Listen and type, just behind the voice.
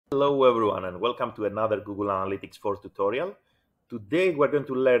Hello everyone and welcome to another Google Analytics 4 tutorial. Today we're going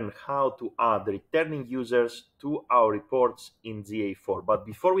to learn how to add returning users to our reports in GA4. But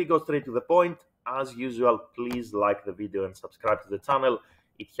before we go straight to the point, as usual, please like the video and subscribe to the channel.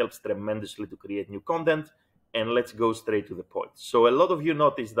 It helps tremendously to create new content. And let's go straight to the point. So a lot of you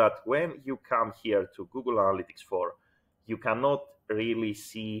notice that when you come here to Google Analytics 4, you cannot really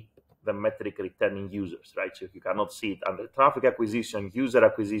see the metric returning users, right? So you cannot see it under traffic acquisition, user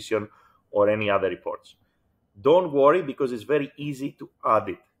acquisition, or any other reports. Don't worry, because it's very easy to add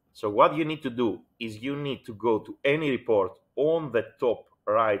it. So what you need to do is you need to go to any report on the top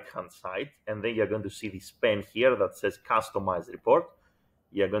right hand side, and then you're going to see this pen here that says Customise report.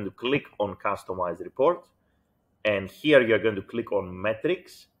 You're going to click on Customise report, and here you're going to click on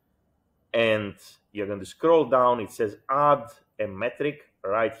metrics, and you're going to scroll down. It says add a metric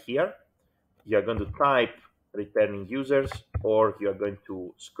right here. You're going to type returning users, or you're going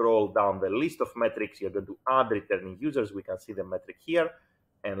to scroll down the list of metrics. You're going to add returning users. We can see the metric here,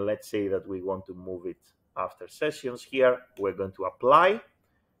 and let's say that we want to move it after sessions here. We're going to apply,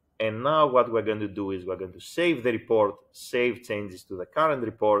 and now what we're going to do is we're going to save the report, save changes to the current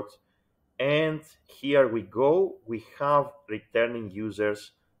report, and here we go. We have returning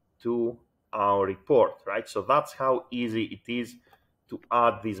users to our report, right? So that's how easy it is to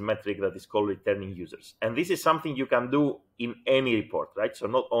add this metric that is called returning users. And this is something you can do in any report, right? So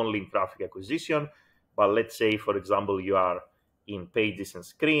not only in traffic acquisition, but let's say, for example, you are in pages and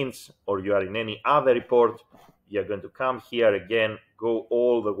screens, or you are in any other report. You're going to come here again, go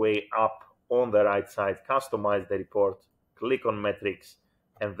all the way up on the right side, customize the report, click on metrics,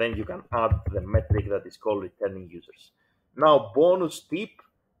 and then you can add the metric that is called returning users. Now, bonus tip,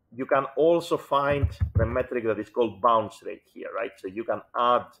 you can also find the metric that is called bounce rate here, right? So you can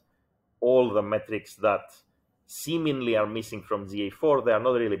add all the metrics that seemingly are missing from GA4. They are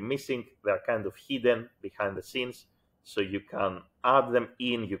not really missing. They are kind of hidden behind the scenes. So you can add them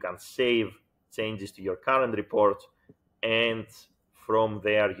in. You can save changes to your current report. And from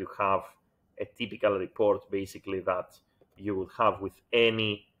there, you have a typical report, basically, that you would have with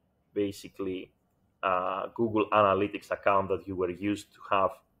any, basically, Google Analytics account that you were used to have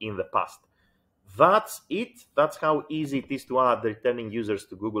in the past. That's it. That's how easy it is to add returning users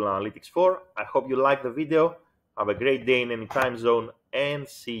to Google Analytics 4. I hope you liked the video. Have a great day in any time zone, and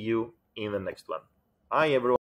see you in the next one. Bye, everyone.